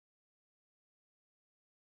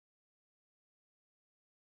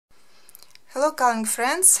Hello coloring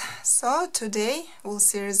friends, so today we'll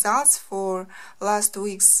see results for last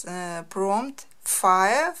week's prompt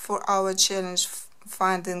fire for our challenge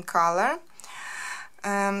finding color.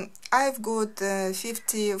 I've got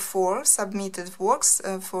 54 submitted works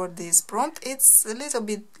for this prompt. It's a little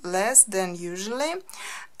bit less than usually,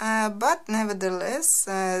 but nevertheless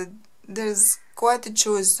there's quite a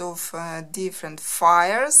choice of different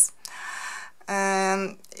fires.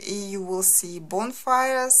 You will see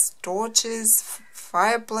bonfires, torches,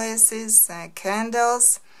 fireplaces,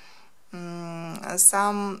 candles,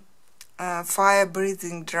 some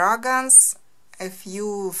fire-breathing dragons, a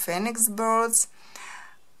few phoenix birds,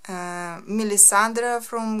 Melisandre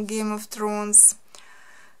from Game of Thrones.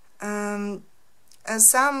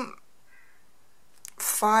 Some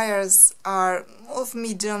fires are of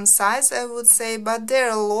medium size, I would say, but there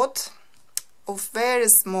are a lot of very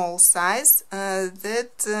small size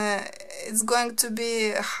that it's going to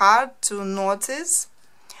be hard to notice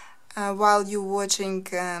while you're watching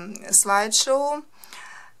a slideshow.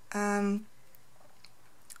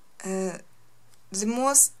 The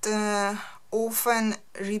most often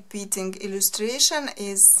repeating illustration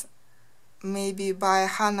is maybe by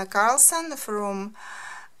Hannah Carlson from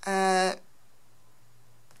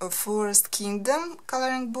Forest Kingdom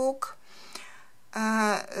coloring book.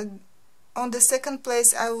 On the second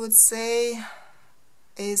place, I would say,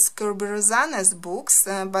 is Kirby Rosanes books,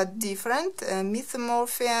 but different.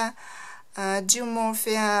 Mythomorphia,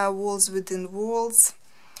 Geomorphia, Walls Within Worlds.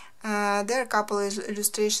 There are a couple of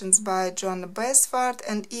illustrations by Joanna Basford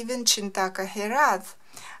and even Chintaka Herath.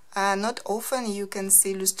 Not often you can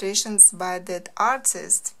see illustrations by that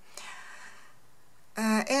artist.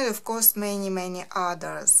 And of course many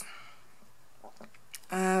others.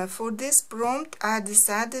 For this prompt I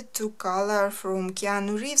decided to color from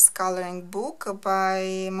Keanu Reeves coloring book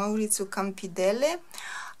by Maurizio Campidelli.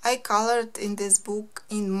 I colored in this book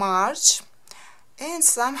in March and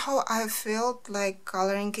somehow I felt like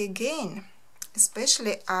coloring again.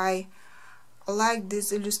 Especially I like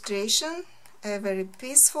this illustration, very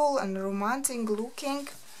peaceful and romantic looking.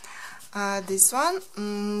 This one,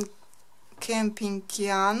 Camping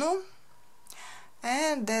Keanu,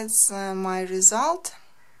 and that's my result.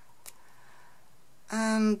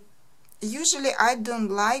 Usually I don't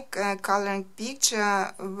like coloring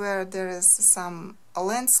picture where there is some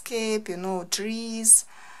landscape, trees,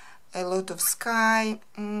 a lot of sky,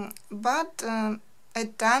 but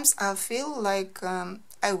at times I feel like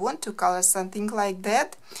I want to color something like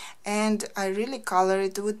that, and I really color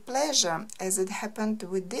it with pleasure, as it happened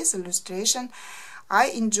with this illustration.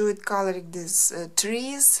 I enjoyed coloring these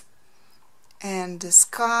trees and the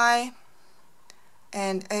sky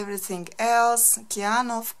and everything else.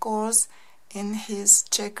 Keanu, of course, in his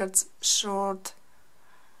checkered shirt,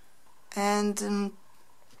 and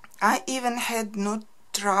I even had no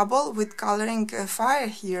trouble with coloring a fire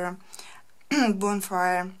here,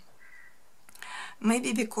 bonfire.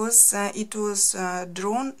 Maybe because it was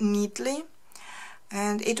drawn neatly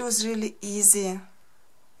and it was really easy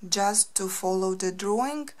just to follow the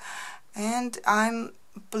drawing, and I'm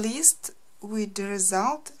pleased with the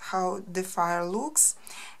result, how the fire looks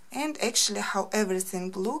and actually how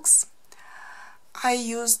everything looks. I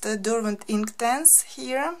used the Derwent Inktense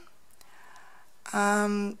here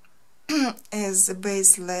as a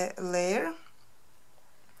base layer,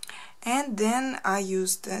 and then I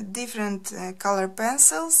used different color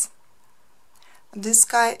pencils. The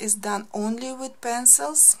sky is done only with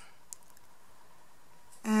pencils.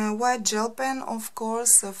 White gel pen, of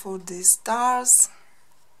course, for the stars.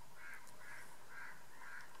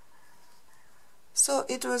 So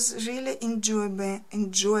it was really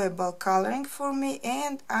enjoyable coloring for me,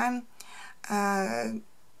 and I'm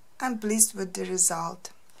pleased with the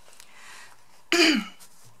result.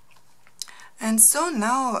 And so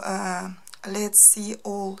now let's see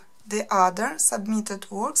all the other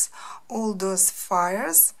submitted works, all those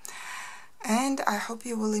fires, and I hope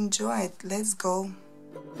you will enjoy it. Let's go.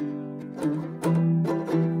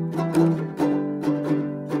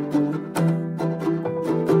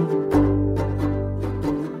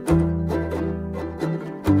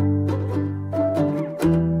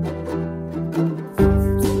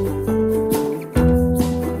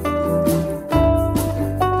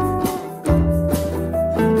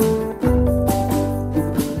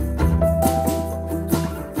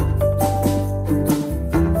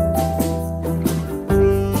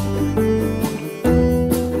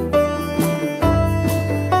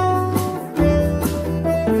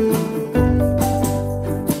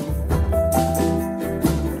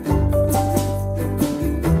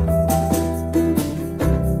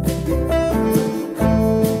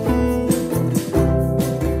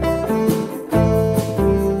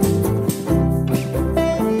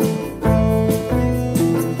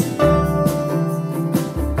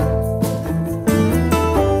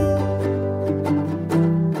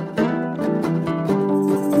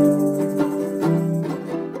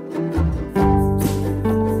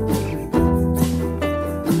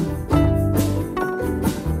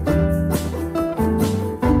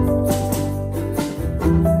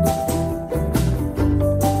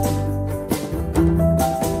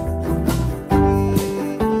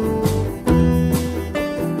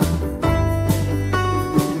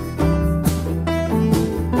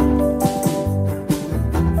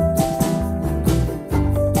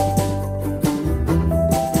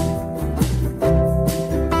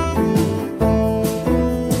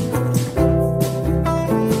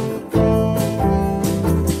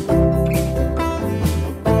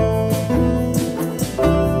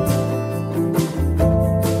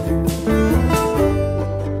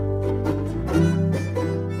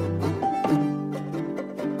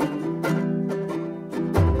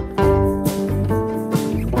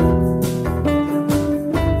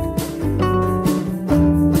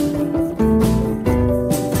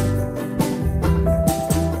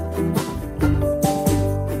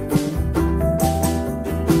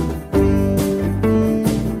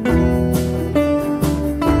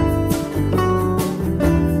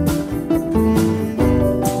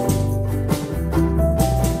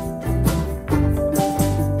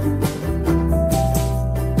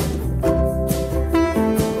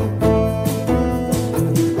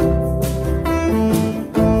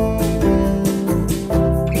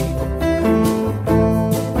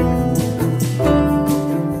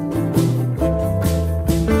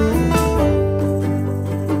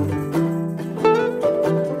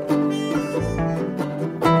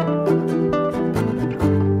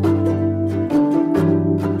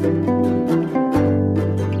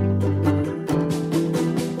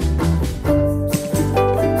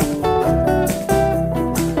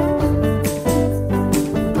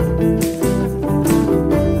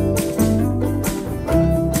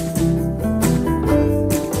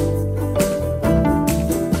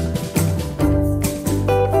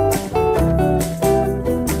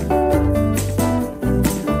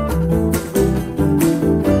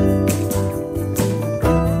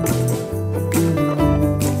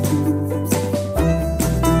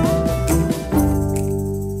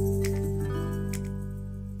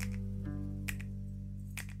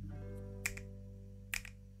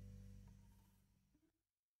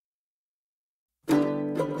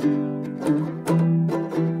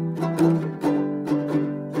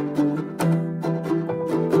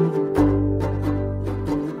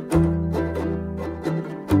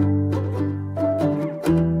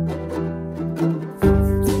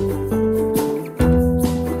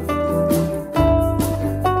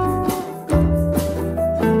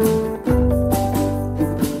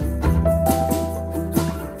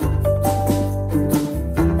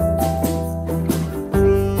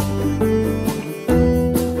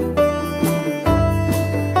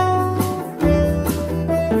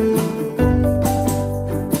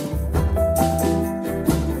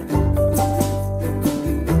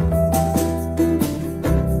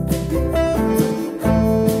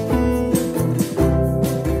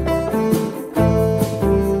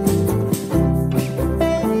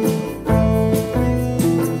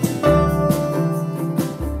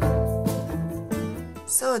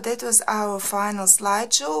 So that was our final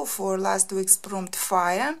slideshow for last week's prompt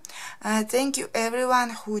fire. Thank you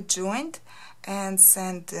everyone who joined and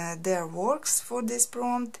sent their works for this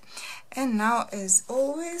prompt. And now, as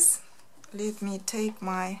always, let me take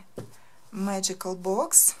my magical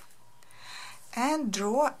box and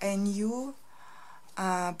draw a new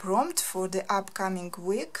prompt for the upcoming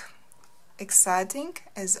week. Exciting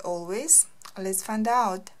as always. Let's find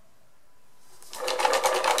out.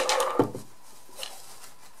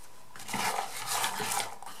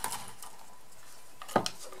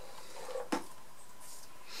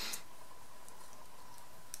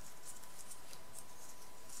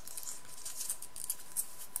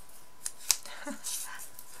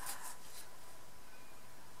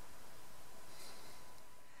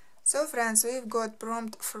 So friends, we've got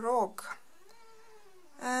prompt frog.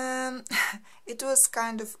 It was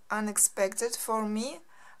kind of unexpected for me,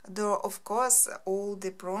 though of course all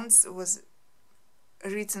the prompts was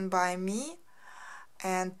written by me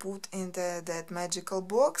and put in that magical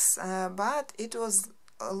box, but it was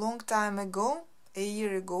a long time ago, a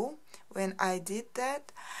year ago, when I did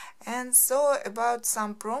that, and so about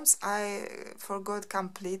some prompts I forgot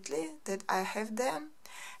completely that I have them.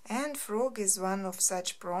 And frog is one of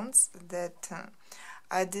such prompts that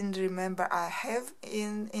I didn't remember I have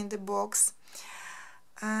in the box.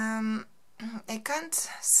 I can't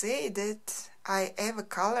say that I ever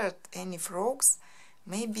colored any frogs,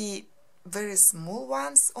 maybe very small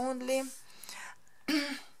ones only.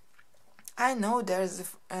 I know there's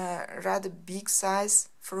a rather big size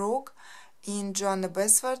frog in Joanna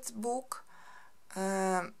Basford's book,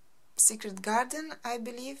 Secret Garden, I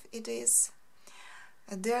believe it is.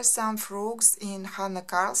 There are some frogs in Hannah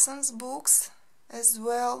Carlson's books as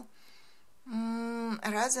well.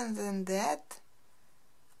 Rather than that,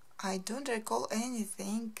 I don't recall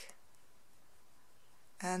anything.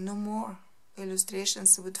 No more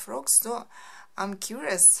illustrations with frogs, so I'm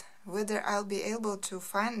curious whether I'll be able to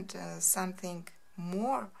find something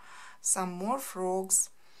more, some more frogs.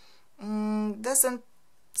 Doesn't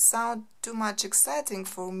sound too much exciting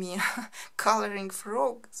for me, coloring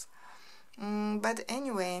frogs. But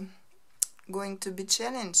anyway, going to be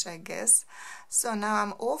challenged, I guess. So now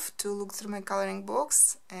I'm off to look through my coloring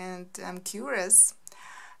box, and I'm curious,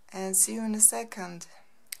 and see you in a second.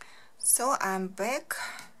 So I'm back.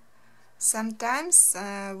 Sometimes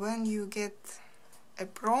when you get a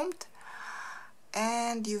prompt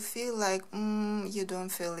and you feel like you don't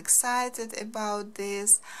feel excited about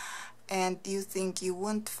this, and you think you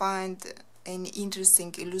won't find any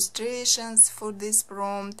interesting illustrations for this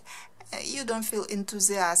prompt, you don't feel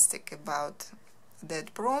enthusiastic about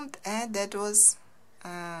that prompt, and that was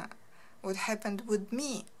what happened with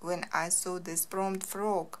me when I saw this prompt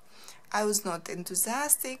frog. I was not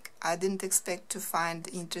enthusiastic, I didn't expect to find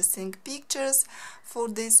interesting pictures for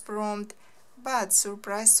this prompt, but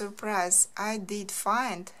surprise, surprise, I did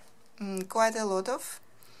find quite a lot of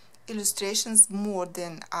illustrations, more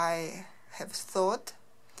than I have thought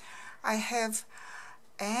I have,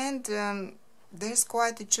 and there's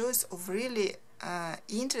quite a choice of really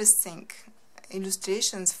interesting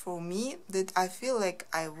illustrations for me that I feel like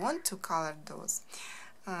I want to color those.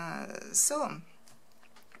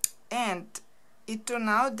 And it turned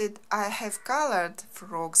out that I have colored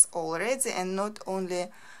frogs already, and not only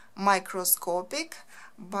microscopic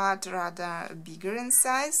but rather bigger in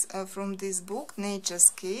size, from this book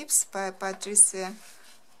Naturescapes by Patricia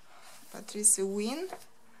Wynne.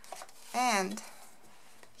 And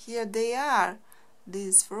here they are,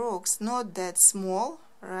 these frogs, not that small,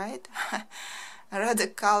 right? Rather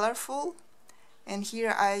colorful. And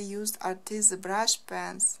here I used Arteza brush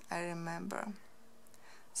pens, I remember.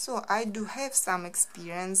 So I do have some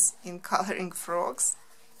experience in coloring frogs.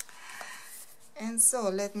 And so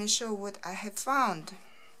let me show what I have found.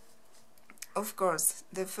 of course,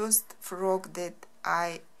 the first frog that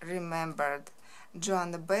I remembered,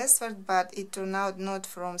 Joanna Basford, but it turned out not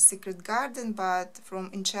from Secret Garden but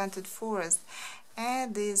from Enchanted Forest.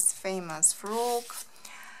 And this famous frog,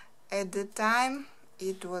 at the time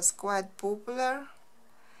it was quite popular.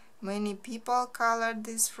 Many people colored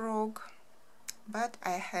this frog, but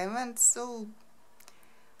I haven't, so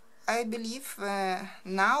I believe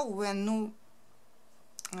now when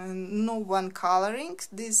no one coloring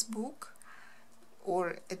this book,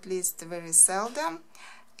 or at least very seldom,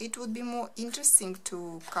 it would be more interesting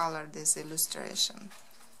to color this illustration.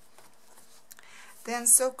 Then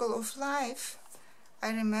Circle of Life,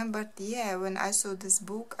 I remembered, yeah, when I saw this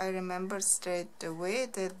book, I remembered straight away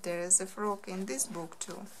that there is a frog in this book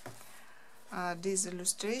too. This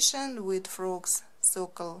illustration with frogs,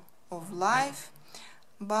 Circle of Life,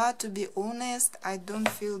 but to be honest, I don't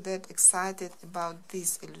feel that excited about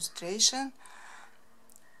this illustration.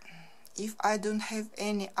 If I don't have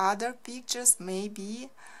any other pictures, maybe,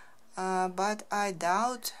 but I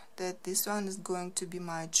doubt that this one is going to be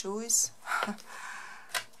my choice.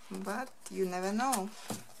 But you never know.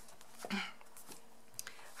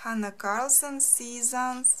 Hannah Carlson,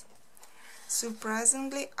 Seasons.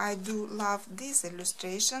 Surprisingly, I do love this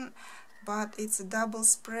illustration, but it's a double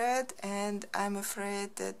spread and I'm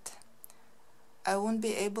afraid that I won't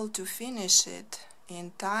be able to finish it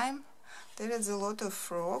in time. There is a lot of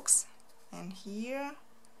frogs, and here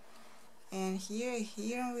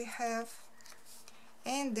we have,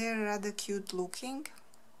 and they're rather cute looking.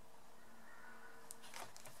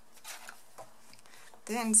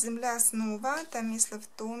 Then Zemlya Snova, Tomislav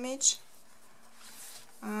Tomic.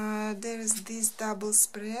 There is this double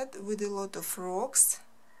spread with a lot of frogs,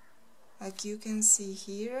 like you can see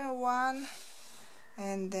here one,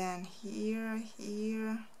 and then here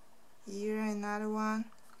another one,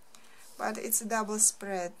 but it's a double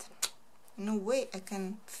spread. No way I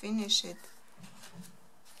can finish it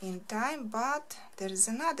in time, but there is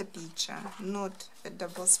another picture, not a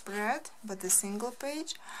double spread but a single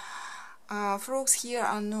page. Frogs here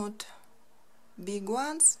are not big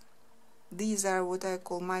ones, these are what I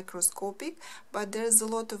call microscopic, but there's a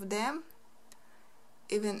lot of them,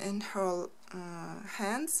 even in her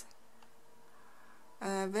hands.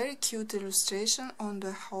 Very cute illustration on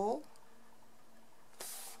the whole.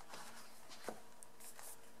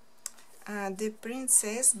 The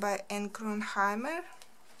Princess by Anne Kronheimer.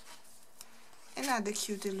 Another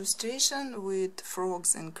cute illustration with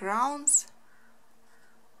frogs and crowns.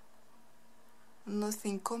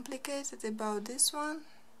 Nothing complicated about this one,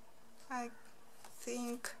 I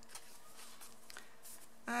think.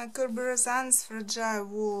 Corburazan's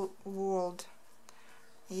Fragile World.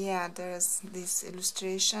 Yeah, there's this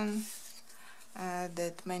illustration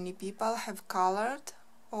that many people have colored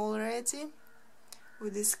already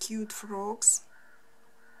with these cute frogs.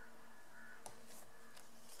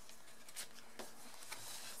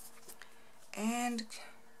 And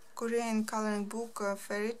Korean coloring book,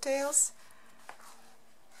 Fairy Tales.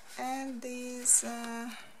 And this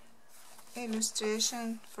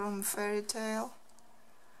illustration from Fairy Tale,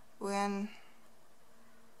 when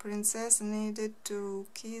princess needed to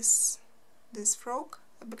kiss this frog,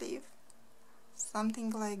 I believe, something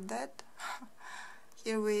like that.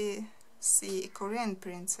 Here we see a Korean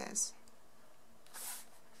princess.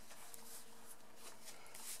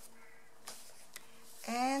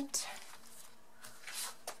 And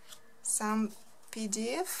some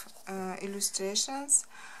PDF illustrations.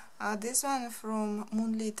 This one from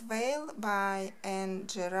Moonlit Vale by Anne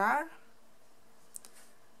Gerard.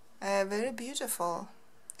 A very beautiful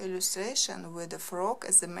illustration with the frog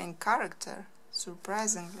as the main character,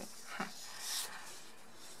 surprisingly.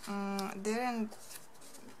 Then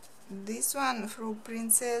this one, Frog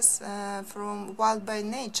Princess, from Wild by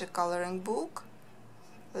Nature coloring book,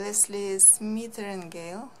 Leslie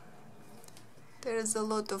Smithengale. There is a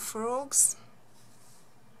lot of frogs.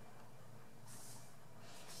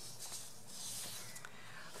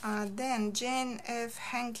 Then Jane F.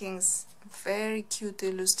 Hankins, very cute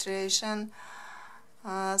illustration,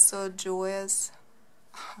 so joyous.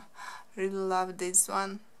 Really love this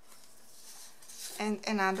one. And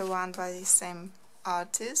another one by the same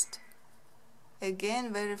artist,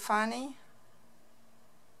 again very funny.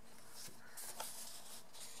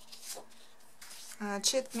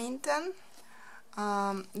 Chet Minton.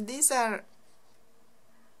 These are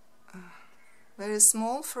very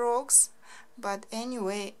small frogs, but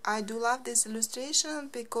anyway, I do love this illustration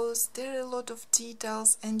because there are a lot of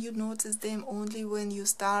details and you notice them only when you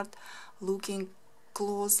start looking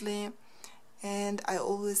closely. And I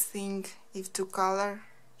always think, if to color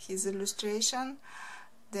his illustration,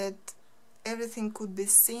 that everything could be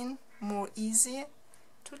seen more easy.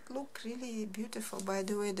 It would look really beautiful. By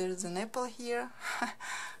the way, there's an apple here.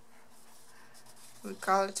 We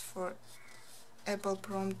colored for apple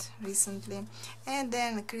prompt recently. And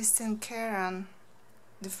then Christine Caron,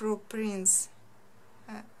 The Frog Prince.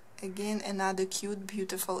 Again, another cute,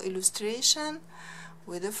 beautiful illustration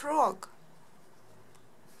with a frog.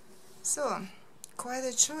 So, quite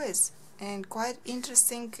a choice and quite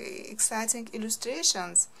interesting, exciting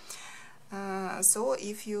illustrations. So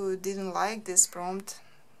if you didn't like this prompt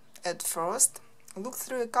at first, look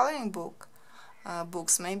through a coloring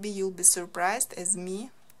books. Maybe you'll be surprised as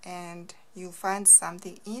me, and you'll find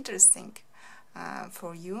something interesting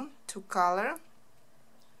for you to color.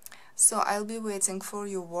 So I'll be waiting for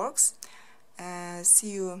your works.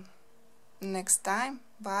 See you next time.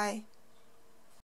 Bye.